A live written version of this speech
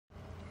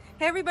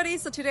Hey everybody,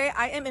 so today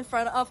I am in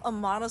front of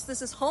Amanos.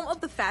 This is home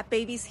of the Fat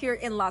Babies here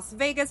in Las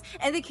Vegas,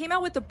 and they came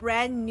out with a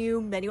brand new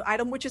menu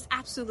item, which is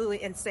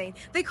absolutely insane.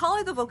 They call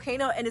it the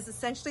Volcano, and it's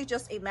essentially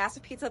just a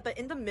massive pizza, but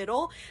in the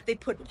middle, they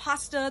put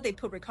pasta, they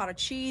put ricotta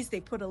cheese, they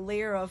put a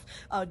layer of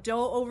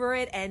dough over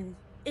it, and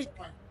it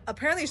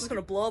apparently it's just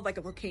gonna blow up like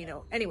a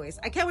volcano. Anyways,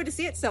 I can't wait to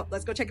see it, so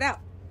let's go check it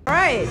out. All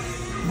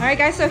right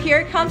guys, so here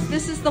it comes.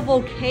 This is the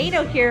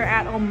Volcano here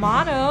at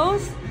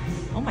Amanos.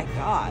 Oh my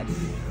God,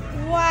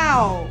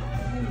 wow.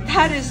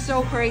 That is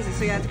so crazy.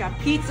 So yeah, it's got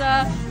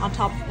pizza on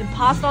top and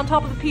pasta on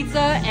top of the pizza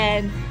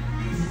and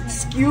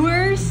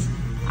skewers.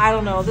 I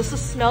don't know. This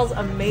smells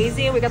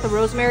amazing. We got the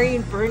rosemary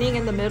burning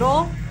in the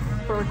middle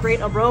for a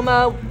great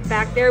aroma.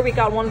 Back there, we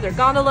got one of their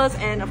gondolas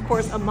and of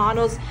course,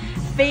 Amanos'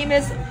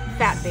 famous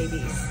Fat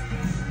Babies.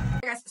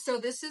 Hey guys, so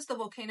this is the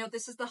Volcano.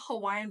 This is the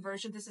Hawaiian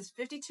version. This is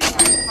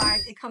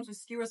 $52.95. It comes with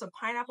skewers of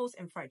pineapples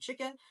and fried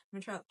chicken. Let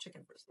me try out the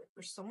chicken first.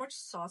 There's so much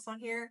sauce on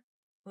here.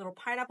 Little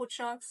pineapple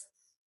chunks.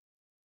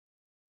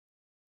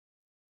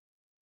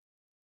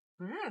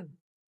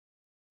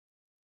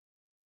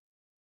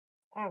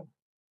 Oh,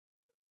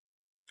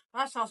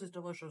 that sauce is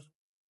delicious.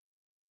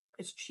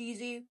 It's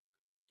cheesy,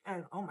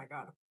 and oh my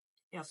God.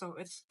 Yeah, so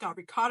it's got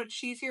ricotta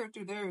cheese here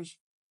through theirs.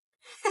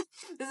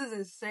 This is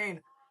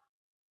insane.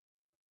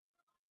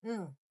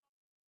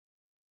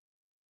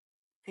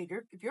 Hey,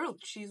 if you're a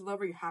cheese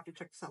lover, you have to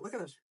check this out. Look at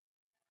this.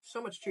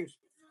 So much cheese.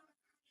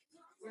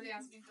 Were they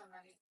asking for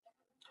money?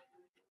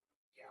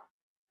 Yeah.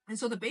 And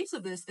so the base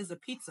of this is a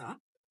pizza.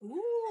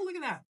 Ooh, look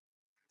at that.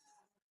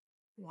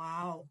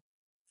 Wow.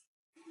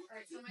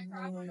 Alright, so my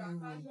crab got on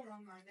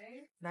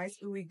Monday. Nice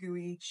ooey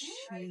gooey cheese.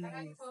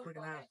 Look at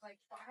that. Like,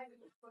 I had to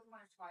put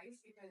mine twice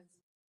because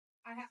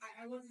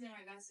I wasn't in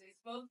my best days.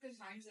 Both the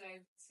times that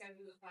I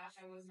scheduled the class,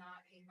 I was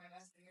not in my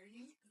best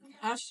energy.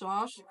 That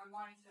sauce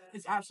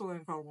is absolutely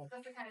incredible.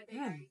 That's the kind of thing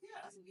I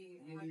to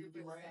be 100%.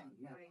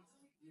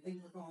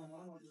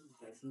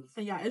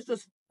 And yeah, it's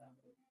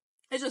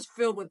just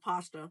filled with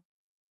pasta.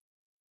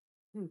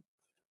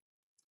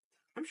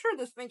 I'm sure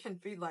this thing can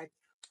feed like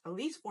at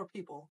least 4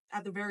 people.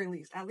 At the very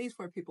least. At least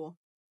 4 people.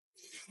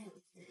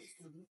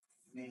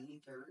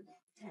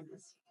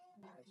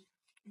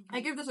 I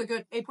give this a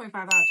good 8.5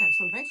 out of 10.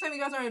 So next time you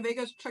guys are in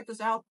Vegas, check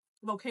this out.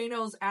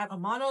 Volcanoes at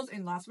Amanos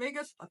in Las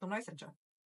Vegas. Let them know I sent you.